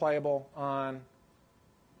not playable on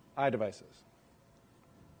iDevices.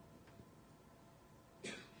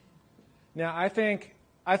 Now, I think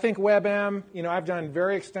WebM, I've done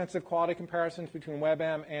very extensive quality comparisons between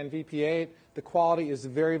WebM and VP8. The quality is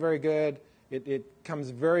very, very good. It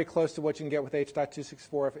comes very close to what you can get with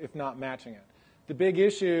H.264, if not matching it. The big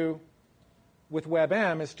issue with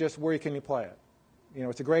WebM is just where can you play it.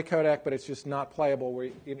 It's a great codec, but it's just not playable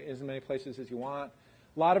in as many places as you want.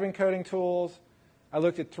 A lot of encoding tools. I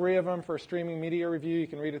looked at 3 of them for a streaming media review. You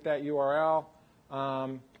can read at that URL.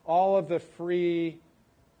 All of the free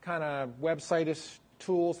kind of website-ish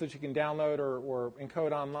tools that you can download or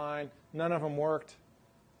encode online, none of them worked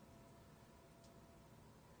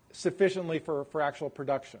sufficiently for actual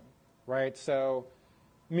production, right? So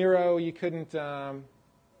Miro, you couldn't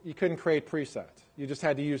create presets. You just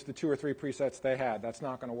had to use the 2 or 3 presets they had. That's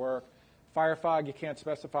not going to work. Firefog, you can't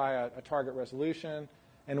specify a target resolution.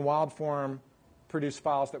 And WildForm produced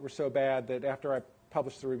files that were so bad that after I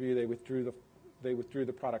published the review, they withdrew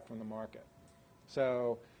the product from the market.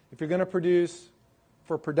 So if you're going to produce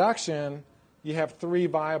for production, you have 3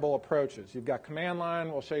 viable approaches. You've got command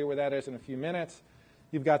line. We'll show you where that is in a few minutes.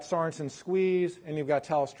 You've got Sorensen Squeeze, and you've got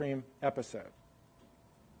Telestream Episode.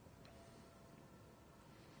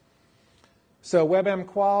 So WebM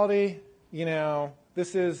quality,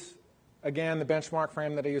 this is, again, the benchmark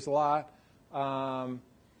frame that I use a lot.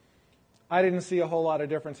 I didn't see a whole lot of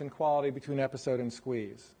difference in quality between Episode and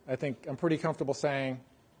Squeeze. I think I'm pretty comfortable saying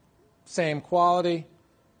same quality.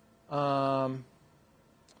 How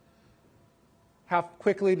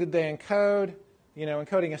quickly did they encode?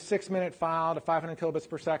 Encoding a 6-minute file to 500 kilobits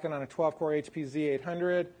per second on a 12-core HP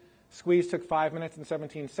Z800. Squeeze took 5 minutes and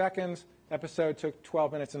 17 seconds. Episode took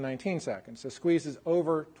 12 minutes and 19 seconds. So Squeeze is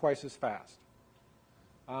over twice as fast.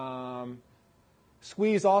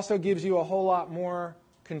 Squeeze also gives you a whole lot more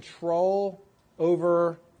control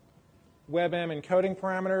over WebM encoding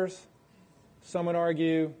parameters. Some would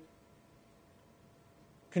argue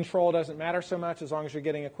control doesn't matter so much as long as you're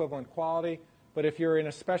getting equivalent quality. But if you're in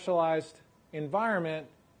a specialized environment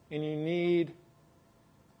and you need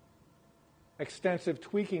extensive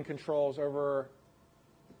tweaking controls over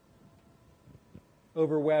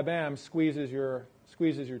over WebM squeezes your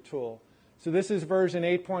tool. So this is version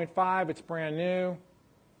 8.5. It's brand new.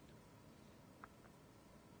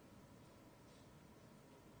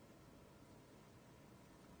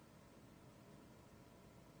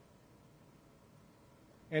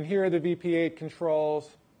 And here are the VP8 controls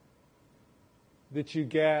that you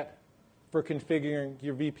get for configuring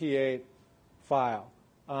your VP8 file.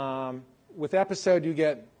 With Episode, you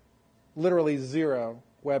get literally 0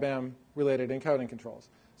 WebM-related encoding controls.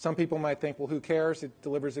 Some people might think, well, who cares? It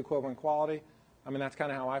delivers equivalent quality. I mean, that's kind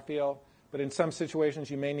of how I feel. But in some situations,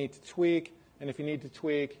 you may need to tweak. And if you need to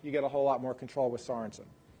tweak, you get a whole lot more control with Sorensen.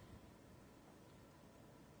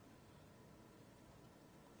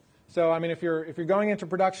 So, I mean, if you're going into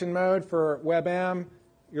production mode for WebM,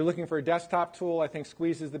 you're looking for a desktop tool, I think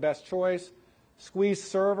Squeeze is the best choice. Squeeze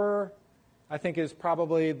Server, I think, is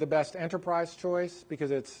probably the best enterprise choice because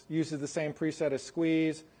it uses the same preset as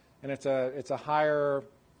Squeeze, and it's a higher,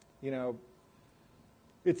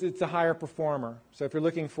 it's a higher performer. So if you're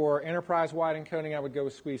looking for enterprise-wide encoding, I would go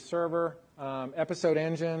with Squeeze Server. Episode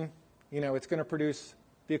Engine, it's going to produce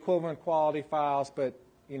the equivalent quality files, but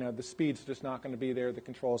the speed's just not going to be there. The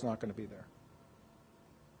control's not going to be there.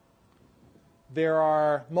 There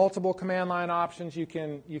are multiple command line options you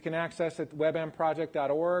can access at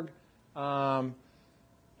webmproject.org.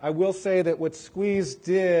 I will say that what Squeeze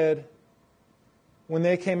did when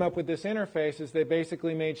they came up with this interface is they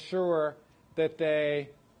basically made sure that they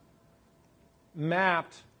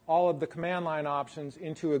mapped all of the command line options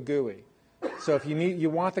into a GUI. So if you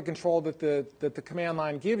want the control that the command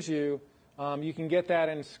line gives you, you can get that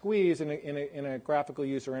in Squeeze in a graphical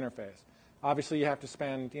user interface. Obviously, you have to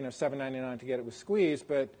spend $7.99 to get it with Squeeze,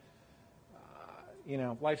 but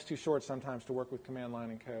life's too short sometimes to work with command line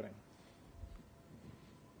encoding.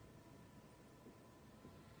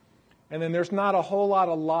 And then there's not a whole lot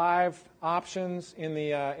of live options in the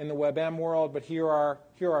WebM world, but here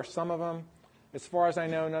are some of them. As far as I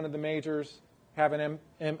know, none of the majors have a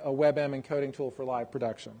WebM encoding tool for live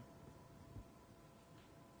production.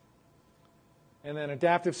 And then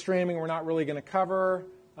adaptive streaming we're not really going to cover.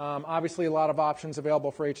 Obviously, a lot of options available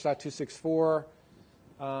for H.264.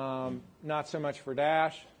 Not so much for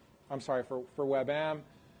Dash. I'm sorry, for WebM.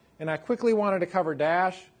 And I quickly wanted to cover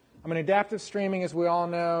Dash. I mean, adaptive streaming, as we all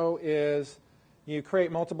know, is you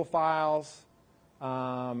create multiple files,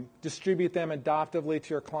 distribute them adaptively to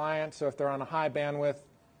your client. So if they're on a high bandwidth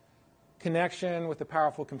connection with a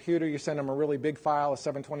powerful computer, you send them a really big file, a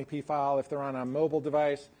 720p file. If they're on a mobile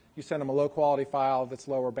device, you send them a low-quality file that's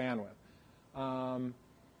lower bandwidth.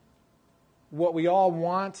 What we all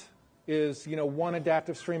want is, one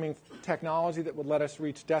adaptive streaming technology that would let us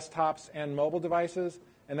reach desktops and mobile devices,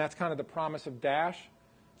 and that's kind of the promise of Dash.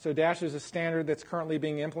 So Dash is a standard that's currently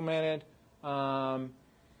being implemented, and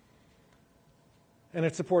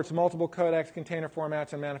it supports multiple codecs, container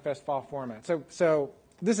formats, and manifest file formats. So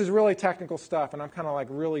this is really technical stuff, and I'm kind of like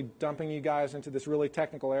really dumping you guys into this really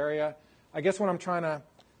technical area. I guess what I'm trying to,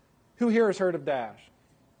 who here has heard of Dash?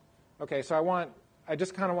 Okay, so I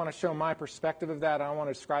just kind of want to show my perspective of that. I don't want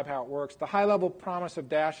to describe how it works. The high-level promise of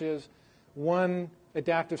Dash is one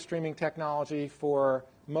adaptive streaming technology for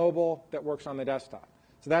mobile that works on the desktop.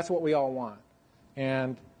 So that's what we all want.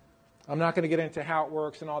 And I'm not going to get into how it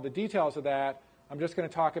works and all the details of that. I'm just going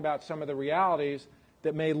to talk about some of the realities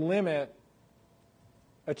that may limit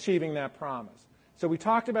achieving that promise. So we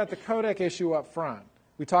talked about the codec issue up front.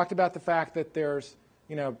 We talked about the fact that there's,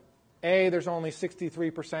 there's only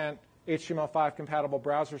 63% HTML5 compatible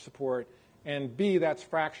browser support, and B, that's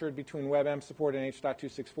fractured between WebM support and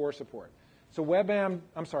H.264 support.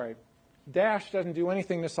 So Dash doesn't do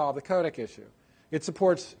anything to solve the codec issue. It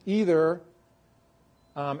supports either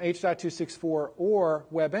H.264 or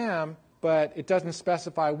WebM, but it doesn't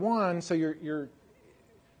specify one, so you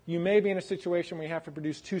may be in a situation where you have to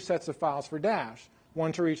produce two sets of files for Dash,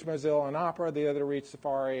 one to reach Mozilla and Opera, the other to reach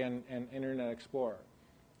Safari and Internet Explorer.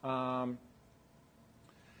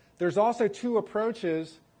 There's also two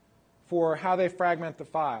approaches for how they fragment the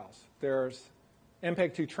files. There's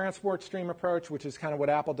MPEG-2 transport stream approach, which is kind of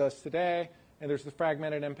what Apple does today, and there's the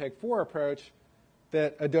fragmented MPEG-4 approach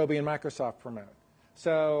that Adobe and Microsoft promote.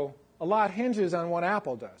 So a lot hinges on what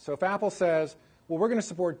Apple does. So if Apple says, well, we're going to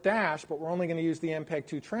support Dash, but we're only going to use the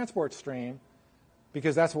MPEG-2 transport stream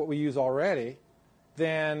because that's what we use already,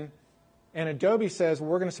 and Adobe says,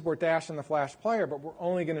 well, we're going to support Dash in the Flash player, but we're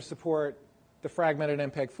only going to support the fragmented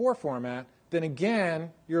MPEG-4 format, then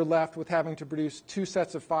again, you're left with having to produce two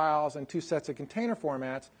sets of files and two sets of container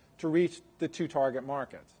formats to reach the two target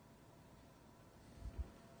markets.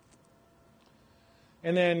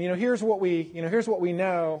 And then, here's what we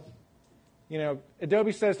know,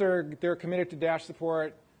 Adobe says they're committed to Dash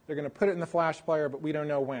support. They're going to put it in the Flash player, but we don't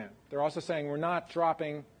know when. They're also saying we're not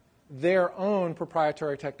dropping their own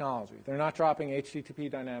proprietary technology. They're not dropping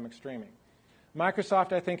HTTP dynamic streaming.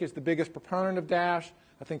 Microsoft, I think, is the biggest proponent of Dash.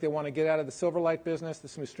 I think they want to get out of the Silverlight business, the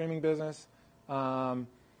smooth streaming business.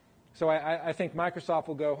 So I think Microsoft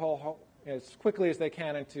will go as quickly as they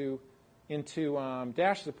can into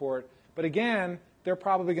Dash support. But again, they're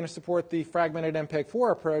probably going to support the fragmented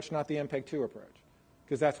MPEG-4 approach, not the MPEG-2 approach,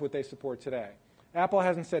 because that's what they support today. Apple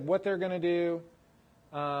hasn't said what they're going to do.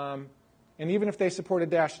 And even if they supported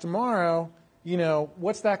Dash tomorrow,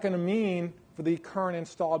 what's that going to mean for the current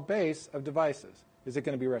installed base of devices? Is it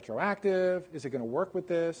going to be retroactive? Is it going to work with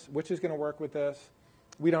this? Which is going to work with this?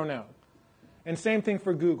 We don't know. And same thing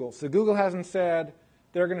for Google. So Google hasn't said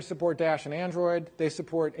they're going to support Dash and Android. They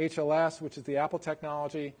support HLS, which is the Apple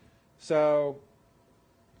technology. So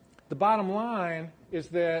the bottom line is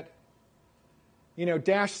that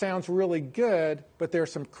Dash sounds really good, but there are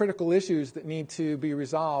some critical issues that need to be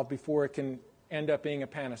resolved before it can end up being a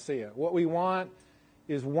panacea. What we want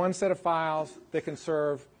is one set of files that can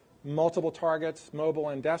serve multiple targets, mobile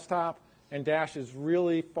and desktop, and Dash is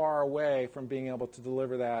really far away from being able to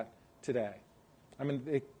deliver that today. I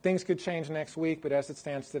mean, things could change next week, but as it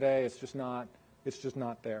stands today, it's just not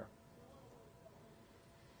there.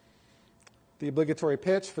 The obligatory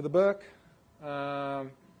pitch for the book.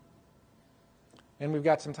 And we've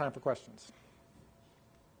got some time for questions.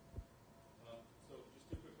 So just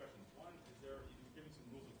two quick questions. One, you're giving some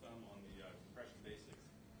rules of thumb on the compression basics.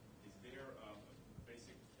 Is there a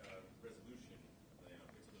basic resolution,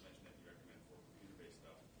 pixel dimension that you recommend for computer-based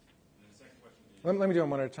stuff? And then the second question is... Let me do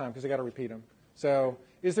them one at a time because I got to repeat them. So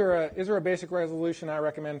is there a basic resolution I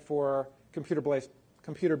recommend for computer-based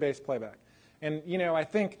playback? And, I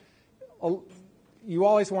think you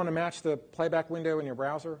always want to match the playback window in your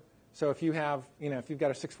browser. So if you have, if you've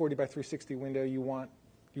got a 640 by 360 window, you want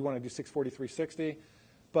to do 640 360.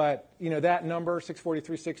 But that number 640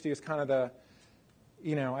 360 is kind of the,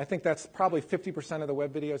 I think that's probably 50% of the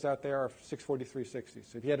web videos out there are 640 360.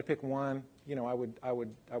 So if you had to pick one, I would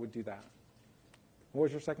do that. What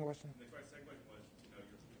was your second question? The second question was, your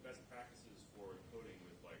best practices for encoding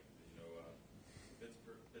with bits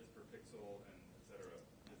per pixel and et cetera.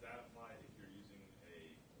 Does that apply if you're using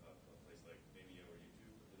a place like Vimeo or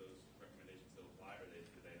YouTube? Do those recommendations still apply, or do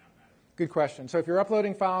they not matter? Good question. So if you're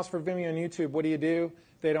uploading files for Vimeo and YouTube, what do?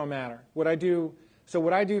 They don't matter. What I do for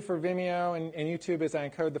Vimeo and YouTube is I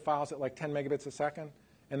encode the files at like 10 megabits a second.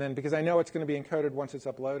 And then because I know it's going to be encoded once it's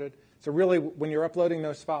uploaded. So really, when you're uploading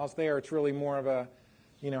those files there, it's really more of a,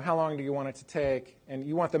 how long do you want it to take? And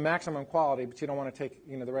you want the maximum quality, but you don't want to take,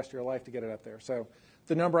 the rest of your life to get it up there. So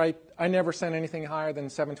the number, I never send anything higher than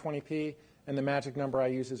 720p, and the magic number I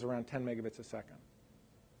use is around 10 megabits a second.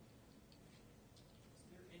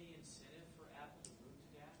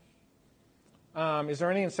 Is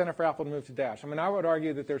there any incentive for Apple to move to Dash? I mean, I would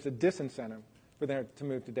argue that there's a disincentive for them to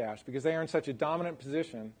move to Dash because they are in such a dominant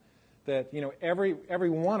position that every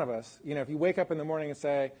one of us, if you wake up in the morning and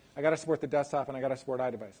say, I got to support the desktop and I got to support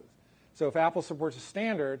iDevices. So if Apple supports a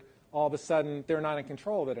standard, all of a sudden they're not in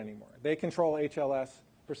control of it anymore. They control HLS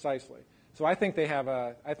precisely. So I think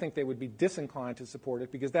they would be disinclined to support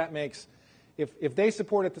it because that makes, if they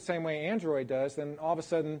support it the same way Android does, then all of a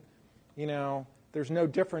sudden, there's no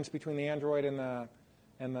difference between the Android and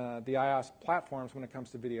the iOS platforms when it comes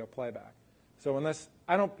to video playback. So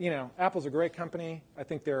Apple's a great company. I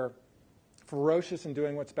think they're ferocious in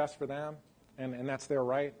doing what's best for them, and that's their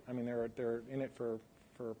right. I mean, they're in it for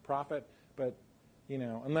profit, but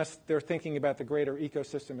unless they're thinking about the greater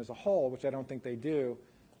ecosystem as a whole, which I don't think they do,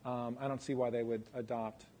 I don't see why they would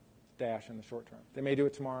adopt Dash in the short term. They may do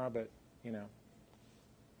it tomorrow, but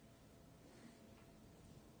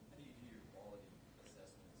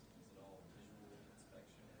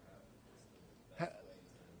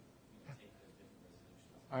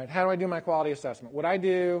All right, how do I do my quality assessment? What I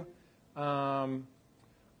do,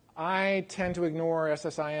 I tend to ignore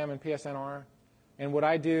SSIM and PSNR. And what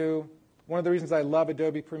I do, one of the reasons I love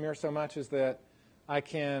Adobe Premiere so much is that I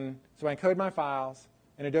encode my files,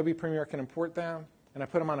 and Adobe Premiere can import them, and I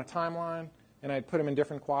put them on a timeline, and I put them in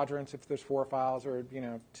different quadrants if there's 4 files, or,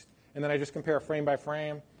 and then I just compare frame by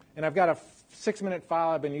frame. And I've got a 6-minute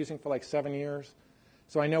file I've been using for like 7 years.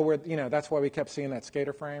 So I know where, that's why we kept seeing that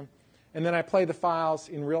skater frame. And then I play the files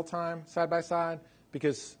in real time, side by side,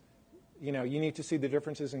 because you need to see the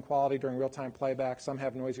differences in quality during real-time playback. Some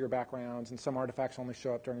have noisier backgrounds, and some artifacts only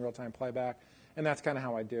show up during real-time playback. And that's kind of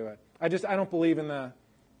how I do it. I don't believe in the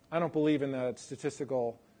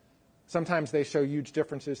statistical. Sometimes they show huge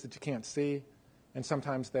differences that you can't see, and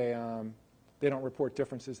sometimes they they don't report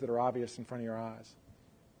differences that are obvious in front of your eyes.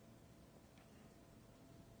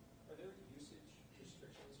 Are there usage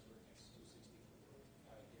restrictions for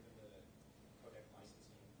H.264 given the codec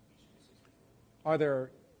licensing H.264? Are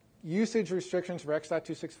there usage restrictions for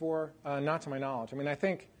X.264? Not to my knowledge. I mean, I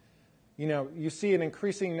think, you see an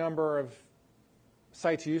increasing number of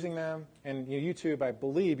sites using them, and YouTube, I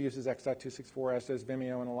believe, uses X.264, as does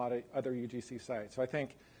Vimeo and a lot of other UGC sites. So I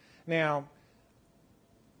think now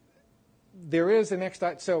there is an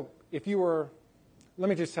so if you were, let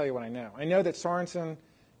me just tell you what I know. I know that Sorensen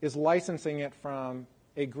is licensing it from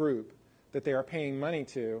a group that they are paying money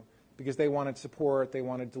to because they wanted support, they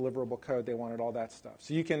wanted deliverable code, they wanted all that stuff.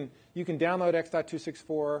 So you can download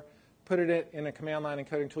X.264, put it in a command line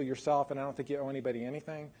encoding tool yourself, and I don't think you owe anybody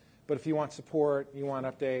anything. But if you want support, you want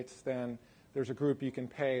updates, then there's a group you can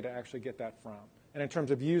pay to actually get that from. And in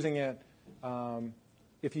terms of using it,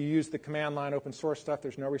 if you use the command line open source stuff,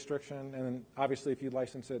 there's no restriction. And then obviously if you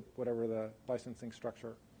license it, whatever the licensing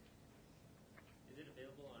structure. Is it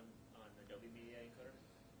available on Adobe Media Encoder?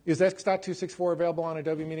 Is X.264 available on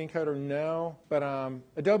Adobe Media Encoder? No. But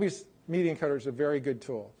Adobe's Media Encoder is a very good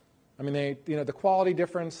tool. I mean, the quality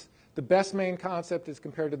difference, the best main concept as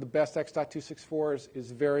compared to the best X.264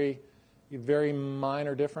 is very, very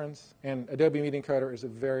minor difference. And Adobe Media Encoder is a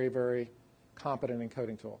very, very competent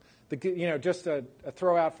encoding tool. Just a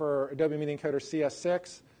throw out for Adobe Media Encoder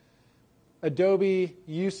CS6. Adobe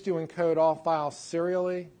used to encode all files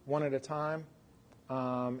serially, one at a time.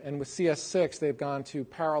 And with CS6, they've gone to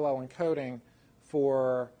parallel encoding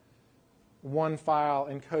for one file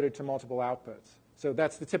encoded to multiple outputs. So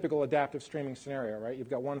that's the typical adaptive streaming scenario, right? You've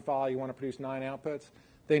got one file, you want to produce 9 outputs.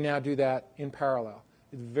 They now do that in parallel.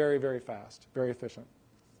 It's very, very fast, very efficient.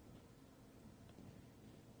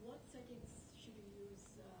 What settings should you use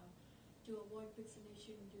to avoid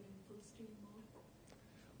pixelation during full screen mode?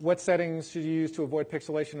 What settings should you use to avoid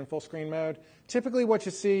pixelation in full screen mode? Typically what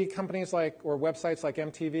you see, companies or websites like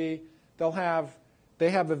MTV, they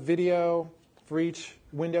have a video for each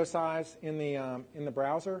window size in the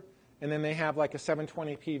browser. And then they have like a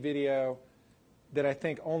 720p video that I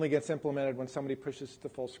think only gets implemented when somebody pushes to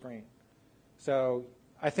full screen. So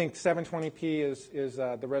I think 720p is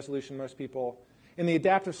the resolution most people, in the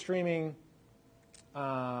adaptive streaming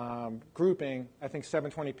grouping, I think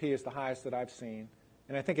 720p is the highest that I've seen.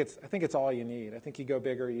 And I think it's all you need. I think you go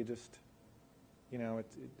bigger, you just, I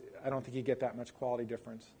don't think you get that much quality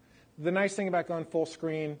difference. The nice thing about going full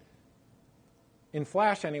screen, in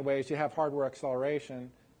Flash anyways, you have hardware acceleration.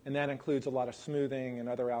 And that includes a lot of smoothing and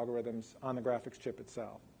other algorithms on the graphics chip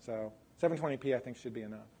itself. So 720p, I think, should be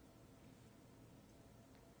enough.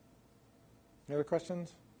 Any other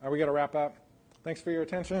questions? We got to wrap up. Thanks for your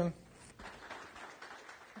attention.